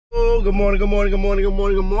Oh, good morning, good morning, good morning, good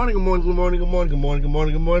morning, good morning, good morning, good morning, good morning, good morning, good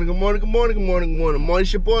morning, good morning, good morning, good morning, good morning, good morning, good morning.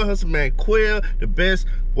 It's your boy Hustle Man Quill, the best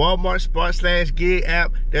Walmart Spot/Gig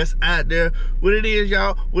app that's out there. What it is,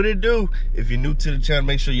 y'all, what it do? If you're new to the channel,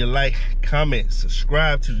 make sure you like, comment,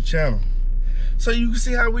 subscribe to the channel. So you can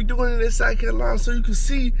see how we doing in South Carolina, so you can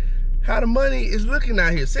see how the money is looking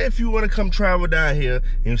out here. Say if you want to come travel down here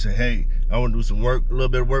and you say, hey, I want to do some work, a little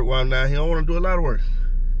bit of work while I'm down here. I want to do a lot of work.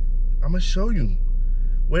 I'm going to show you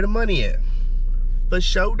where the money at. For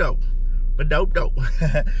sure though. But dope.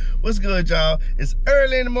 What's good, y'all? It's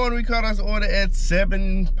early in the morning. We caught us order at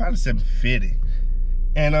probably 7:50.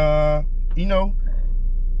 And you know,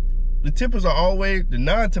 the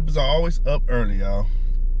non-tippers are always up early, y'all.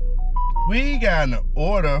 We got an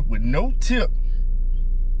order with no tip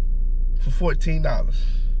for $14.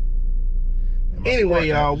 Anyway,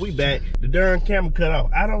 y'all, we back. The darn camera cut off.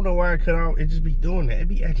 I don't know why it cut off. It just be doing that. It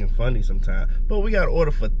be acting funny sometimes. But we got an order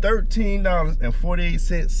for $13.48,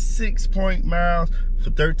 6-point miles for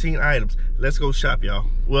 13 items. Let's go shop, y'all.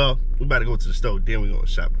 Well, we about to go to the store, then we gonna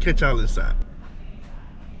shop. Catch y'all inside.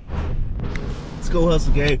 Let's go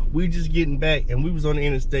hustle, gang. We just getting back, and we was on the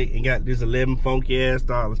interstate and got this 11 funky ass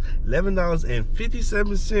dollars.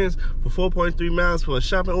 $11.57 for 4.3 miles for a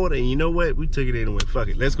shopping order. And you know what? We took it anyway. Fuck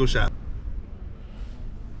it. Let's go shop.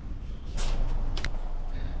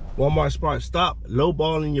 Walmart Spot, stop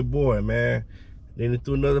lowballing your boy, man. Then they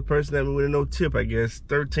threw another person at me with no tip, I guess.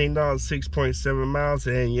 $13, 6.7 miles,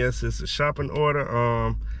 and yes, it's a shopping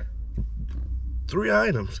order. 3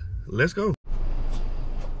 items. Let's go.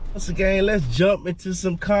 Once again, let's jump into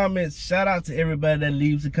some comments. Shout out to everybody that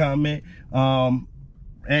leaves a comment.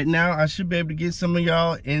 Right now, I should be able to get some of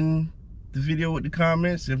y'all in the video with the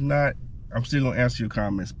comments. If not, I'm still gonna answer your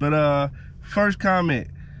comments. But first comment,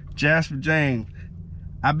 Jasper James.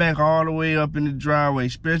 I back all the way up in the driveway,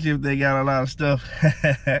 especially if they got a lot of stuff.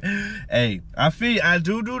 Hey, I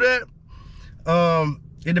do that.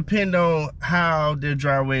 It depends on how their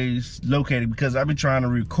driveway is located, because I be trying to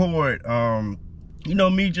record, you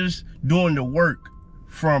know, me just doing the work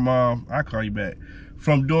from, I'll call you back,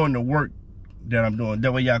 from doing the work that I'm doing.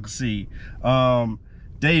 That way y'all can see.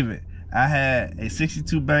 David, I had a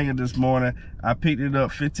 62 banger this morning. I picked it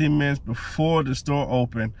up 15 minutes before the store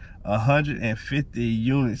opened. 150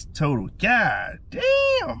 units total. God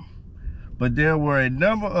damn. But there were a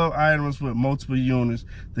number of items with multiple units.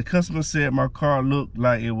 The customer said my car looked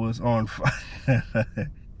like it was on fire.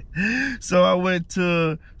 So I went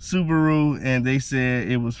to Subaru and they said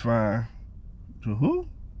it was fine. To who?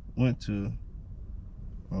 Went to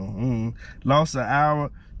lost an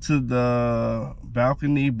hour to the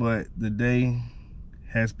balcony, but the day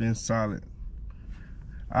has been solid.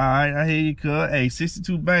 Alright, I hear you, cuz. Hey,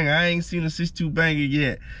 62 banger. I ain't seen a 62 banger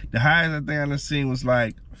yet. The highest I think I done seen was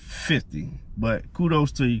like 50. But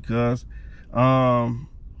kudos to you, cuz. And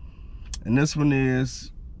this one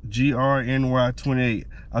is GRNY28.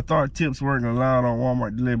 I thought tips weren't allowed on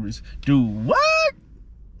Walmart deliveries. Dude, what?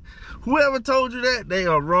 Whoever told you that, they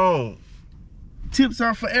are wrong. Tips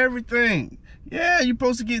are for everything. Yeah, you're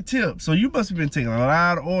supposed to get tips. So you must have been taking a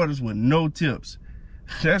lot of orders with no tips.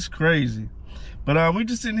 That's crazy. But we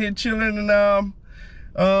just sitting here chilling, and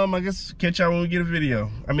I guess catch y'all when we get a video.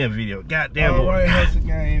 I mean a video. Goddamn. All right, hustle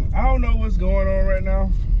game. I don't know what's going on right now.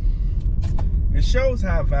 It shows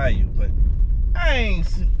high value, but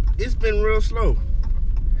it's been real slow.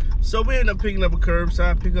 So we ended up picking up a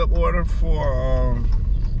curbside pickup order for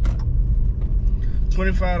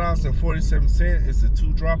 $25.47. It's a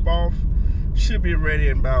 2 drop off. Should be ready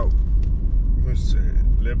in about, let's see,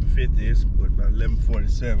 11:50. It's about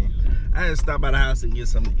 11:47. I had to stop by the house and get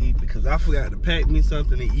something to eat because I forgot to pack me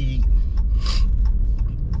something to eat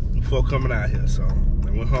before coming out here. So I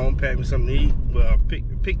went home, packed me something to eat. Well,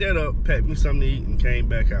 picked that up, packed me something to eat, and came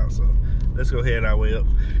back out. So let's go head our way up.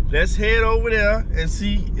 Let's head over there and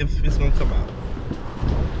see if it's gonna come out.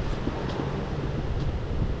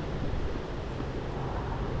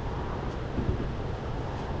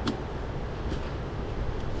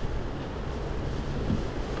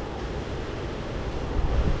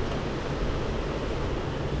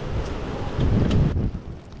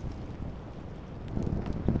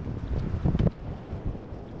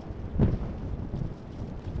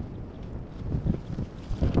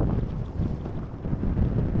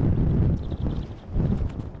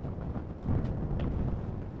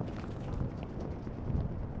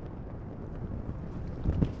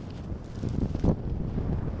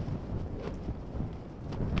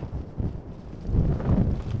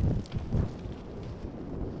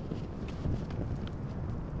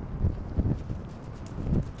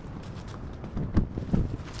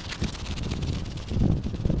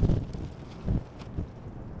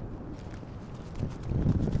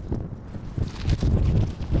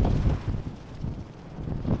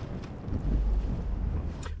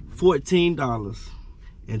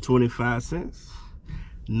 $14.25.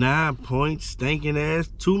 9 points, stinking ass,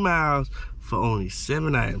 2 miles for only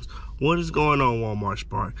 7 items. What is going on, Walmart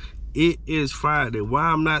Spark? It is Friday. Why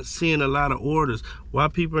I'm not seeing a lot of orders? Why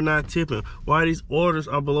people are not tipping? Why these orders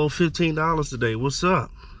are below $15 today? What's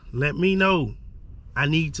up? Let me know. I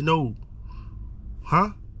need to know. Huh?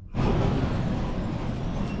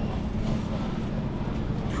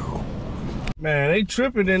 Man, they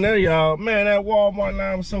tripping in there, y'all. Man, that Walmart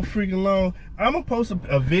line was so freaking long. I'm gonna post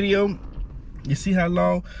a video. You see how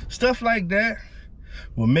long? Stuff like that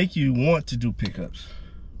will make you want to do pickups.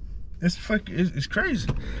 It's crazy.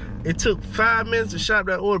 It took 5 minutes to shop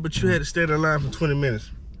that order, but you had to stand in line for 20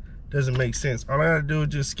 minutes. Doesn't make sense. All I gotta do is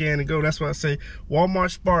just scan and go. That's why I say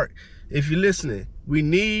Walmart Spark, if you're listening, we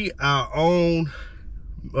need our own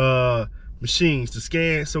machines to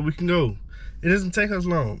scan so we can go. It doesn't take us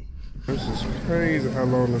long. This is crazy how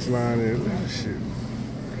long this line is. Look at this shit.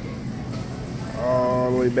 All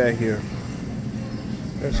the way back here.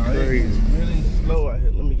 That's crazy. It's really slow out here.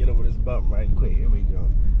 Let me get over this bump right quick. Here we go.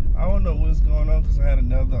 I don't know what's going on because I had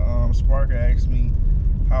another Sparker ask me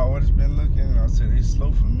how it's been looking. And I said they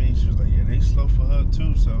slow for me. She was like, yeah, they slow for her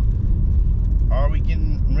too. So are we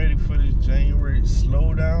getting ready for this January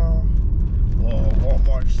slowdown, or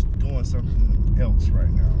Walmart's doing something else right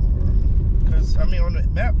now? Because I mean, on the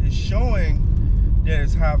map it's showing that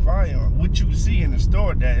it's high volume, which you can see in the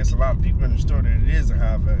store that it's a lot of people in the store that it is a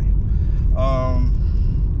high value.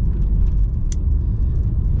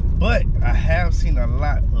 But I have seen a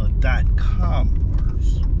lot of .com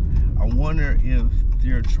orders. I wonder if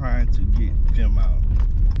they're trying to get them out.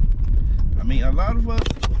 I mean, a lot of us,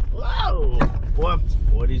 whoa, boy,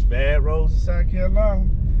 these bad roads in South Carolina.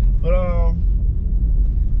 But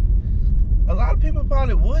a lot of people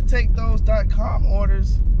probably would take those .com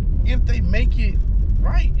orders if they make it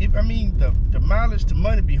right. I mean, the mileage to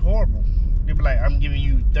money be horrible. They'd be like, I'm giving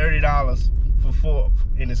you $30 for 4,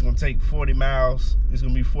 and it's gonna take 40 miles. It's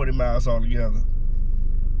gonna be 40 miles altogether.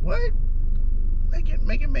 What? Make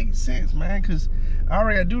it make sense, man. Cause I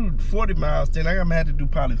already gotta do 40 miles. Then I'm gonna have to do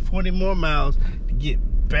probably 40 more miles to get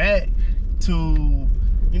back to,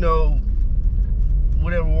 you know,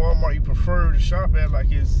 whatever Walmart you prefer to shop at.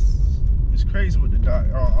 Like it's crazy with the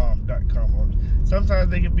 .com orders.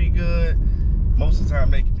 Sometimes they can be good. Most of the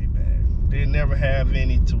time they can be bad. They never have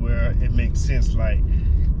any to where it makes sense. Like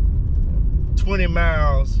 20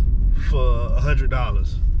 miles for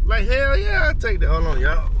 $100. Like, hell yeah, I take that. Hold on,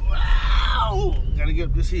 y'all. Wow, gotta get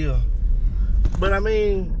up this hill. But I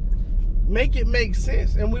mean, make it make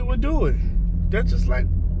sense and we would do it. That's just like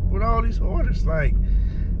with all these orders. Like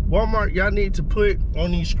Walmart, y'all need to put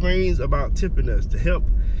on these screens about tipping us to help.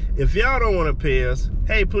 If y'all don't want to pay us,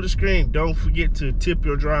 hey, put a screen. Don't forget to tip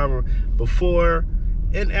your driver before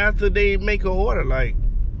and after they make an order. Like,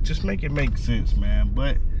 just make it make sense, man.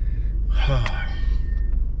 But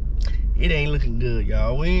it ain't looking good,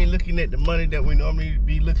 y'all. We ain't looking at the money that we normally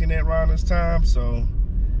be looking at around this time. So,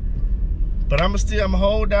 but I'm gonna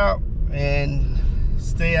hold out and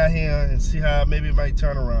stay out here and see how maybe it might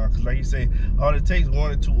turn around. Cause like you say, all it takes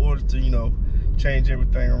 1 or 2 orders to, you know, change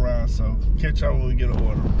everything around. So catch y'all when we get an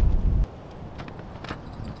order.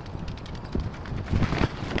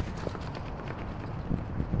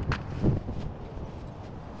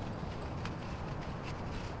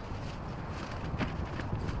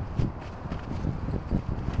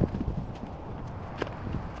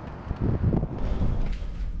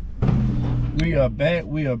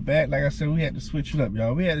 We are back. Like I said, we had to switch it up,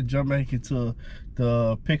 y'all. We had to jump back into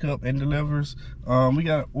the pickup and delivers. We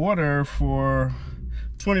got an order for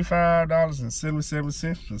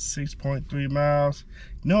 $25.77 for 6.3 miles.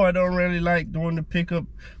 No, I don't really like doing the pickup,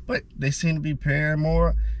 but they seem to be paying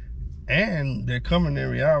more, and they're coming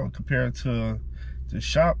every hour compared to the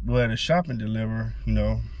shop, where the shop and deliver, you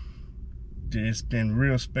know. It's been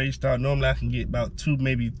real spaced out. Normally I can get about 2,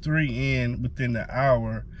 maybe 3 in within the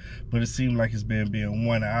hour, but it seemed like it's been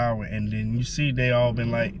 1 hour, and then you see they all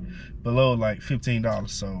been like below like $15.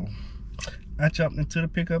 So I jumped into the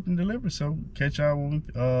pickup and deliver. So catch y'all when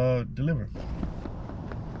we deliver.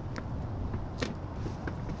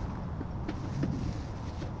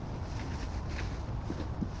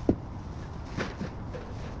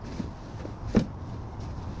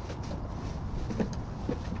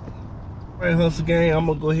 All right, Hustle Gang, I'm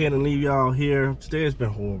gonna go ahead and leave y'all here. Today has been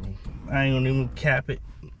horrible. I ain't gonna even cap it.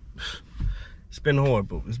 It's been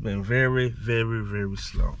horrible. It's been very, very, very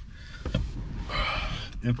slow.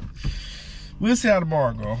 We'll see how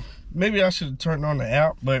tomorrow go. Maybe I should have turned on the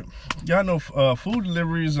app, but y'all know food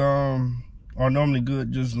deliveries are normally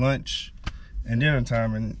good just lunch and dinner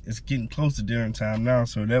time, and it's getting close to dinner time now,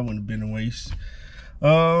 so that wouldn't have been a waste.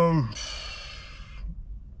 I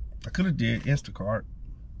could have did Instacart,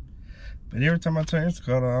 but every time I turn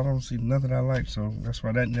Instacart on, I don't see nothing I like, so that's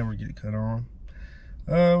why that never get cut on.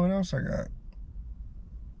 What else I got?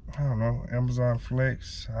 I don't know. Amazon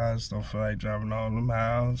Flex. I just don't feel like driving all them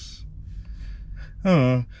miles.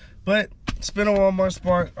 But spend a Walmart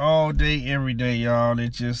Spark all day, every day, y'all. It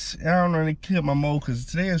just, I don't really kill my mode because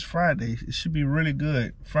today is Friday. It should be really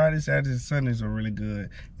good. Fridays, Saturdays, and Sundays are really good,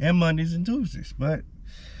 and Mondays and Tuesdays. But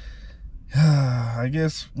I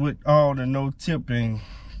guess with all the no tipping,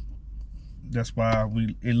 that's why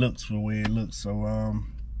it looks the way it looks. So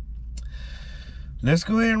let's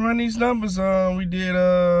go ahead and run these numbers. We did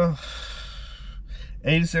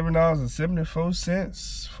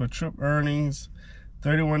 $87.74 for trip earnings,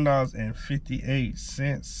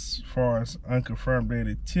 $31.58 as far as unconfirmed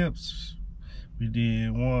daily tips. We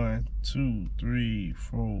did 1, 2, 3,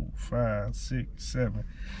 4, 5, 6,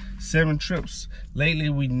 7 trips. Lately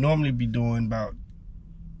we normally be doing about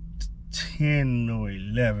 10 or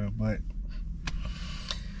 11, but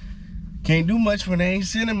can't do much when they ain't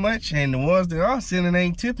sending much, and the ones that are sending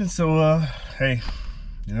ain't tipping. So hey,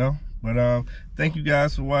 you know. But thank you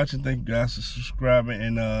guys for watching. Thank you guys for subscribing,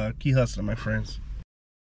 and keep hustling, my friends.